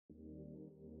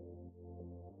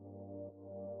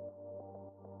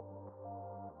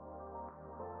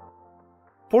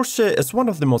Porsche is one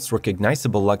of the most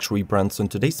recognizable luxury brands on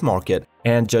today's market,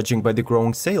 and judging by the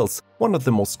growing sales, one of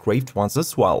the most craved ones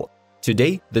as well.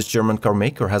 Today, this German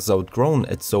carmaker has outgrown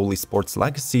its solely sports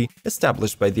legacy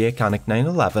established by the iconic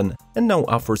 911 and now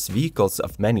offers vehicles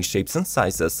of many shapes and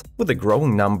sizes, with a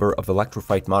growing number of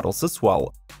electrified models as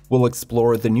well. We'll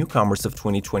explore the newcomers of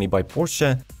 2020 by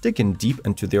Porsche, dig in deep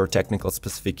into their technical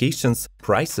specifications,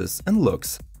 prices, and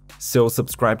looks. So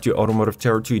subscribe to Automotive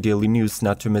Territory Daily News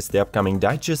not to miss the upcoming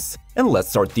digests, and let's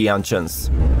start the engines.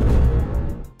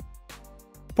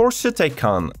 Porsche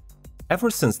Taycan.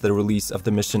 Ever since the release of the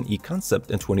Mission E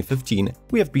concept in 2015,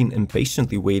 we have been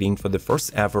impatiently waiting for the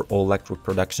first ever all-electric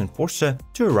production Porsche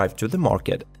to arrive to the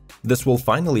market. This will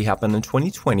finally happen in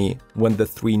 2020, when the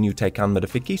 3 new Taycan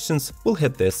modifications will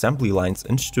hit the assembly lines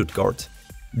in Stuttgart.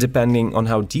 Depending on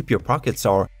how deep your pockets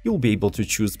are, you'll be able to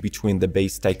choose between the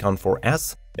base Taycan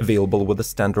 4S, available with the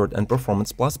standard and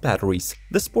Performance Plus batteries,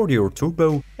 the sportier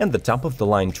Turbo, and the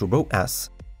top-of-the-line Turbo S.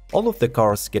 All of the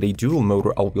cars get a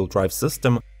dual-motor all-wheel drive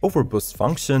system, overboost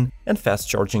function, and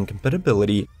fast-charging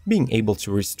compatibility, being able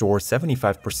to restore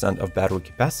 75% of battery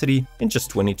capacity in just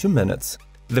 22 minutes.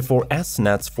 The 4S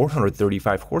nets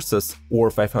 435 horses,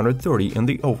 or 530 in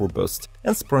the overboost,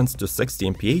 and sprints to 60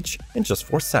 mph in just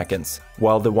 4 seconds,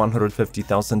 while the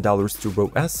 $150,000 Turbo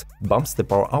S bumps the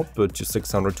power output to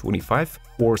 625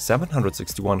 or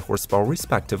 761 horsepower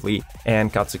respectively,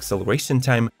 and cuts acceleration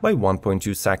time by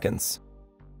 1.2 seconds.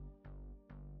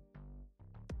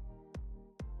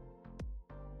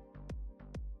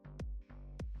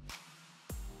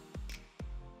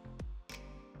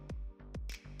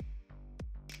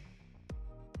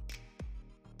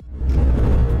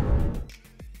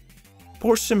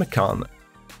 Porsche Macan.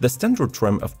 The standard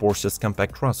trim of Porsche's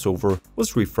compact crossover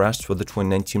was refreshed for the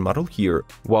 2019 model year,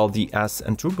 while the S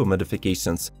and Turbo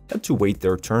modifications had to wait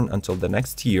their turn until the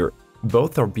next year.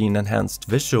 Both are being enhanced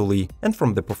visually and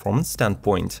from the performance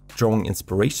standpoint, drawing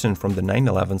inspiration from the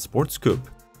 911 Sports Coupe.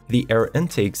 The air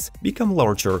intakes become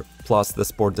larger, plus the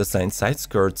sport design side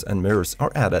skirts and mirrors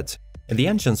are added. The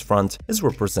engine's front is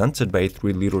represented by a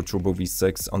 3-liter turbo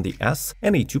V6 on the S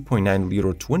and a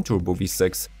 2.9-liter twin-turbo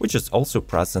V6, which is also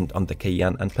present on the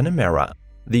Cayenne and Panamera.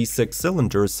 These 6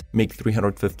 cylinders make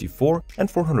 354 and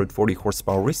 440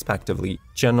 horsepower respectively,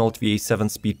 channeled via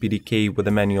 7-speed PDK with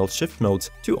a manual shift mode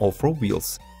to all 4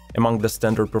 wheels. Among the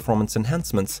standard performance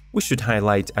enhancements, we should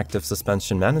highlight active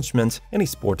suspension management and a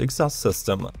sport exhaust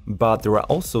system, but there are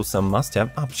also some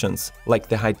must-have options, like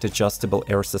the height-adjustable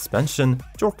air suspension,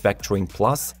 torque vectoring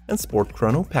plus, and sport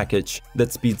chrono package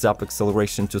that speeds up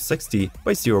acceleration to 60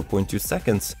 by 0.2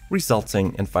 seconds,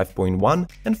 resulting in 5.1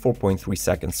 and 4.3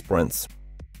 second sprints.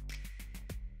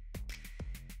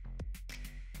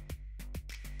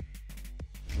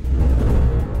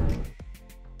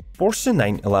 Porsche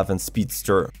 911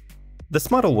 Speedster. This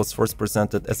model was first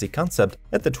presented as a concept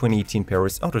at the 2018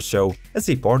 Paris Auto Show as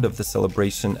a part of the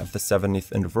celebration of the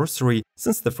 70th anniversary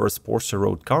since the first Porsche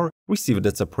road car received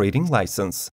its operating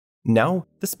license. Now,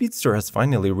 the Speedster has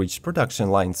finally reached production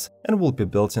lines and will be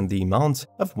built in the amount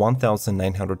of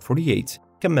 1,948,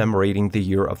 commemorating the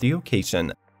year of the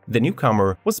occasion. The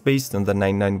newcomer was based on the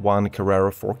 991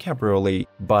 Carrera 4 Cabriolet,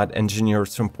 but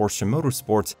engineers from Porsche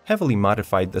Motorsport heavily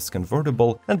modified this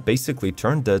convertible and basically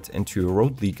turned it into a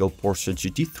road-legal Porsche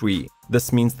GT3.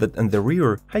 This means that in the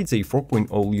rear hides a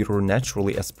 4.0-liter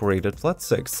naturally aspirated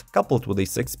flat-six, coupled with a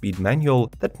 6-speed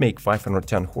manual that make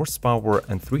 510 horsepower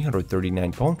and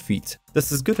 339 pound-feet.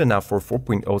 This is good enough for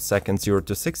 4.0 seconds 0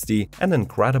 to 60 and an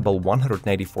incredible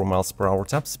 194 mph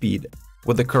top speed.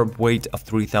 With a curb weight of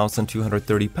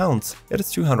 3,230 pounds, it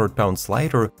is 200 pounds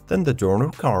lighter than the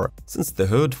donor car, since the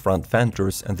hood, front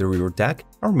fenders, and the rear deck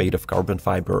are made of carbon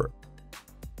fiber.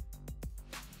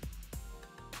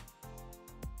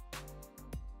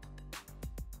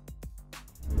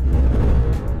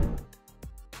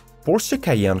 Porsche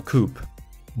Cayenne Coupe.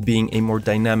 Being a more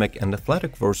dynamic and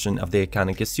athletic version of the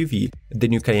iconic SUV, the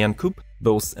new Cayenne Coupe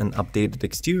boasts an updated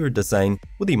exterior design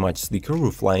with a much sleeker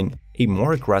roofline, a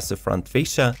more aggressive front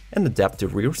fascia, and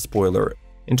adaptive rear spoiler.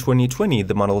 In 2020,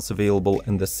 the model is available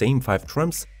in the same 5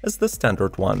 trims as the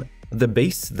standard one. The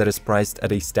base that is priced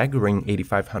at a staggering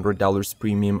 $8,500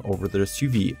 premium over the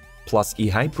SUV, plus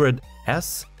e-hybrid,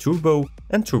 S, Turbo,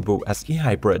 and Turbo SE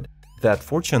Hybrid. That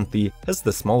fortunately has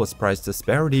the smallest price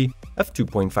disparity of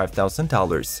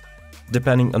 $2,500.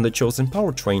 Depending on the chosen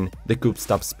powertrain, the coupe's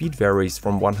top speed varies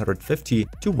from 150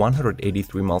 to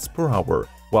 183 mph,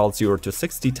 while 0 to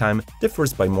 60 time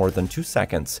differs by more than 2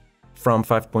 seconds, from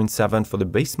 5.7 for the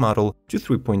base model to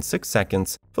 3.6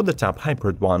 seconds for the top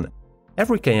hybrid one.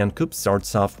 Every Cayenne coupe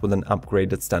starts off with an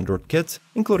upgraded standard kit,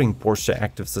 including Porsche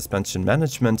Active Suspension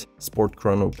Management, Sport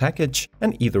Chrono package,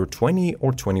 and either 20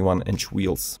 or 21-inch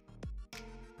wheels.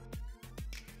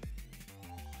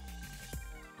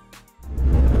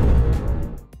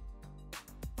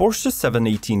 Porsche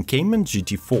 718 Cayman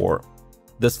GT4.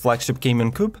 This flagship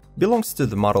Cayman coupe belongs to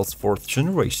the model's 4th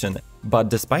generation, but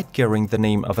despite carrying the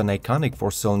name of an iconic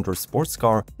 4-cylinder sports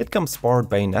car, it comes powered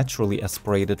by a naturally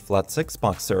aspirated flat-six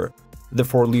boxer. The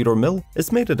 4-liter mill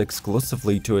is mated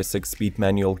exclusively to a 6-speed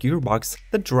manual gearbox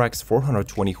that drags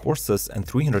 420 horses and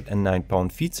 309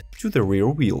 pound-feet to the rear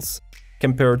wheels.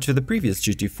 Compared to the previous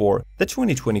GT4, the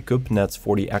 2020 coupe nets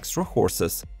 40 extra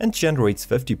horses and generates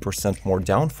 50% more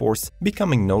downforce,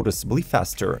 becoming noticeably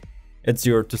faster. Its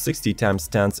 0 to 60 time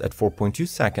stands at 4.2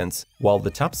 seconds, while the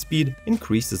top speed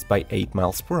increases by 8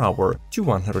 miles per hour to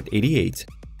 188.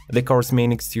 The car's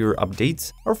main exterior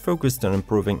updates are focused on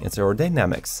improving its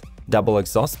aerodynamics. Double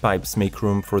exhaust pipes make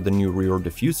room for the new rear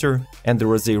diffuser, and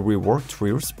there is a reworked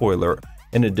rear spoiler.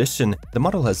 In addition, the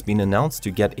model has been announced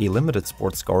to get a limited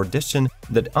sports car edition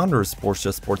that honors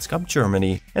Porsche Sports Cup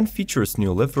Germany and features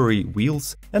new livery,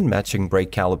 wheels, and matching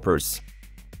brake calipers.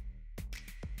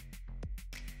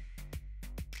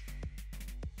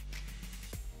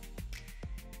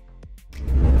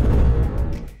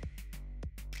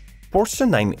 Porsche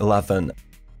 911.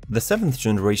 The 7th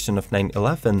generation of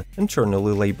 911,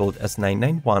 internally labeled as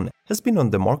 991, has been on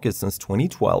the market since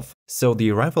 2012, so the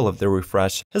arrival of the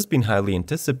refresh has been highly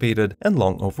anticipated and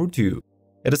long overdue.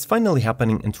 It is finally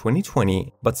happening in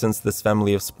 2020, but since this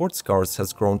family of sports cars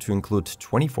has grown to include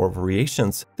 24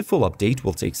 variations, the full update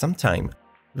will take some time.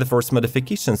 The first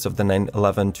modifications of the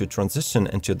 911 to transition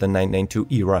into the 992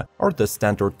 era are the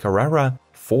standard Carrera,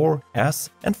 4, S,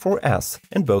 and 4S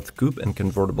in both coupe and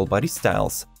convertible body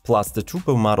styles, plus the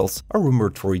turbo models are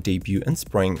rumored for a debut in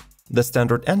spring. The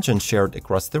standard engine shared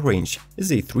across the range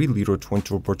is a 3-liter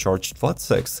twin-turbocharged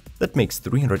flat-six that makes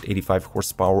 385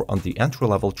 horsepower on the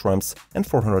entry-level trims and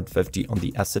 450 on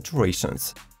the S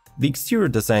iterations. The exterior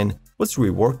design was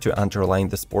reworked to underline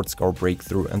the sports car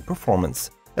breakthrough and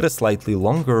performance. It is slightly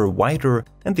longer, wider,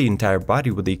 and the entire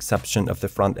body with the exception of the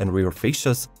front and rear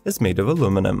fascias is made of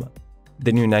aluminum.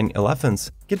 The new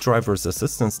 911s get driver's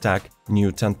assistance tech,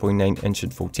 new 10.9-inch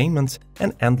infotainment,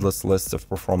 and endless lists of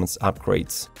performance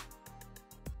upgrades.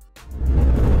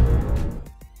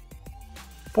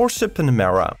 Porsche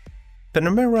Panamera.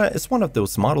 Panamera is one of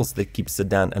those models that keeps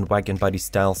sedan and wagon body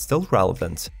style still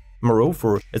relevant.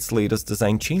 Moreover, its latest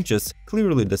design changes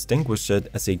clearly distinguish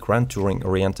it as a Grand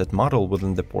Touring-oriented model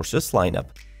within the Porsche's lineup.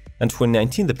 In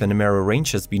 2019, the Panamera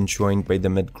range has been joined by the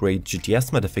mid-grade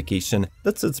GTS modification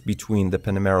that sits between the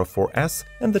Panamera 4S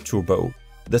and the Turbo.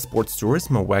 The Sports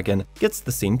Turismo wagon gets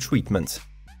the same treatment.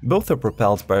 Both are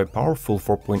propelled by a powerful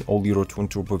 4.0-liter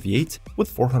twin-turbo V8 with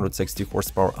 460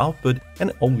 horsepower output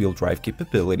and all-wheel drive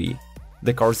capability.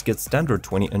 The cars get standard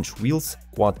 20-inch wheels,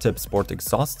 quad-tip sport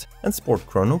exhaust, and Sport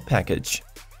Chrono package.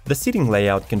 The seating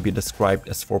layout can be described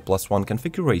as 4+1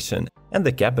 configuration, and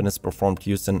the cabin is performed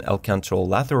using Alcantara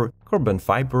leather, carbon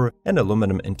fiber, and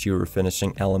aluminum interior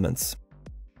finishing elements.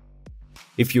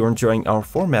 If you're enjoying our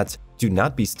format, do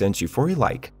not be stingy for a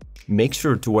like. Make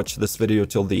sure to watch this video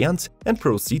till the end and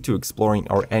proceed to exploring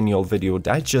our annual video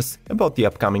digest about the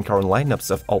upcoming car lineups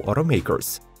of all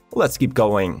automakers. Let's keep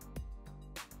going!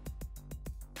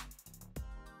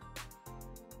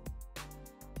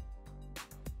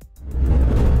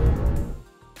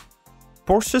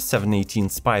 Porsche 718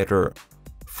 Spyder.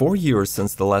 4 years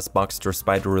since the last Boxster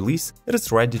Spyder release, it is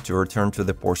ready to return to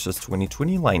the Porsche's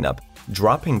 2020 lineup,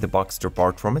 dropping the Boxster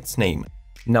part from its name.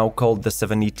 Now called the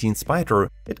 718 Spyder,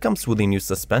 it comes with a new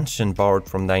suspension borrowed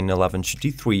from 911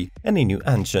 GT3 and a new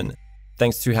engine.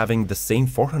 Thanks to having the same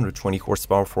 420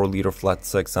 horsepower 4-liter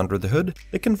flat-six under the hood,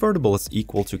 the convertible is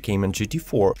equal to Cayman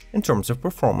GT4 in terms of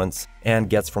performance and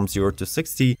gets from 0 to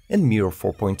 60 in mere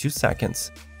 4.2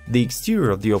 seconds. The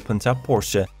exterior of the open-top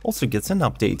Porsche also gets an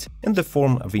update in the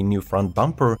form of a new front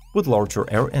bumper with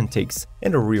larger air intakes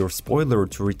and a rear spoiler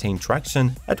to retain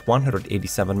traction at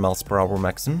 187 mph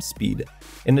maximum speed.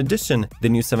 In addition, the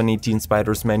new 718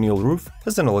 Spyder's manual roof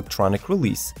has an electronic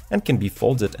release and can be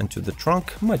folded into the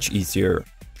trunk much easier.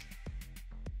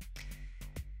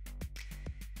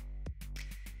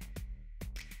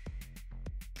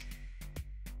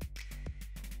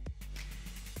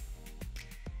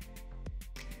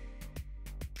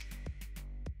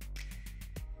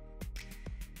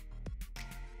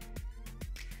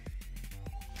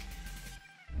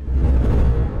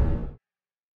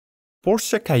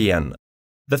 Porsche Cayenne.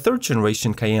 The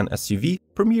third-generation Cayenne SUV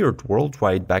premiered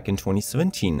worldwide back in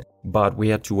 2017, but we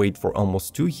had to wait for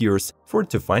almost 2 years for it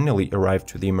to finally arrive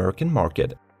to the American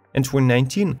market. In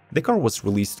 2019, the car was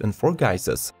released in 4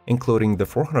 guises, including the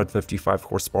 455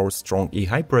 horsepower strong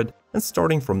e-hybrid, and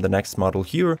starting from the next model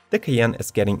here, the Cayenne is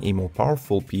getting a more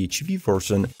powerful PHEV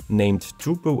version named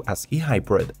Turbo SE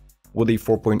Hybrid. With a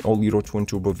 4.0-liter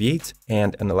twin-turbo V8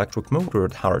 and an electric motor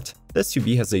at heart, the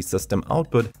SUV has a system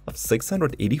output of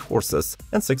 680 horses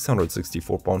and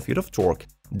 664 pound-feet of torque,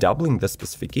 doubling the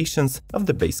specifications of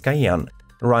the base Cayenne.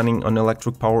 Running on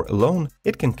electric power alone,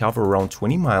 it can cover around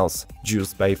 20 miles,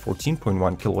 juiced by a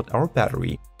 14.1 kWh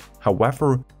battery.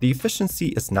 However, the efficiency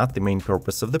is not the main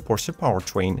purpose of the Porsche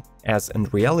powertrain, as in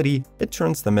reality, it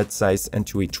turns the midsize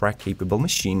into a track-capable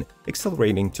machine,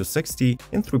 accelerating to 60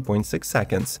 in 3.6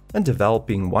 seconds and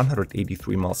developing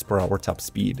 183 mph top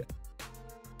speed.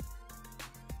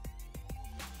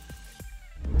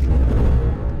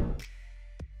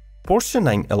 Porsche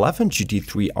 911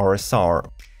 GT3 RSR.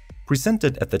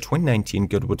 Presented at the 2019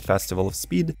 Goodwood Festival of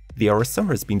Speed, the RSR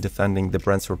has been defending the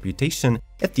brand's reputation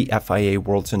at the FIA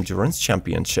World Endurance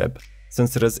Championship.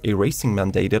 Since it is a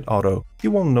racing-mandated auto,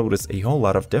 you won't notice a whole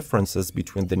lot of differences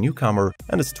between the newcomer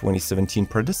and its 2017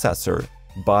 predecessor.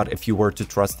 But if you were to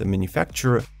trust the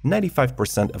manufacturer,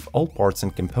 95% of all parts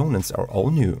and components are all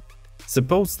new.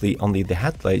 Supposedly, only the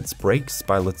headlights, brakes,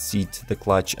 pilot seat, the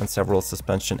clutch, and several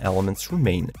suspension elements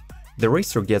remain. The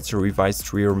racer gets a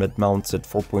revised rear mid-mounted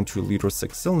 4.2-liter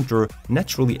 6-cylinder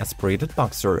naturally aspirated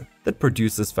boxer that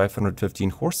produces 515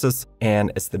 horses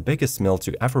and is the biggest mill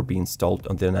to ever be installed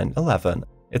on the 911.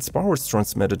 Its power is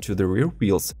transmitted to the rear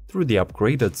wheels through the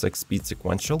upgraded 6-speed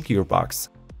sequential gearbox.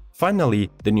 Finally,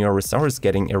 the new RSR is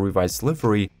getting a revised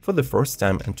livery for the first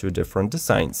time in 2 different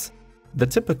designs: the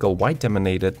typical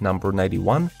white-dominated number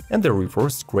 91 and the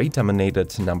reversed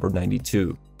gray-dominated number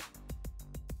 92.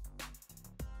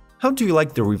 How do you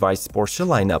like the revised Porsche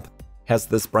lineup? Has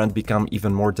this brand become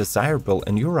even more desirable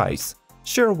in your eyes?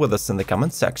 Share with us in the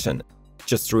comment section.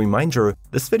 Just a reminder,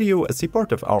 this video is a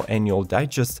part of our annual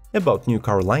digest about new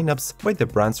car lineups by the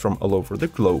brands from all over the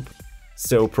globe.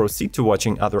 So proceed to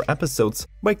watching other episodes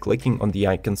by clicking on the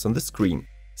icons on the screen.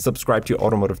 Subscribe to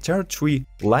Automotive Territory,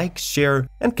 like, share,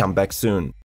 and come back soon.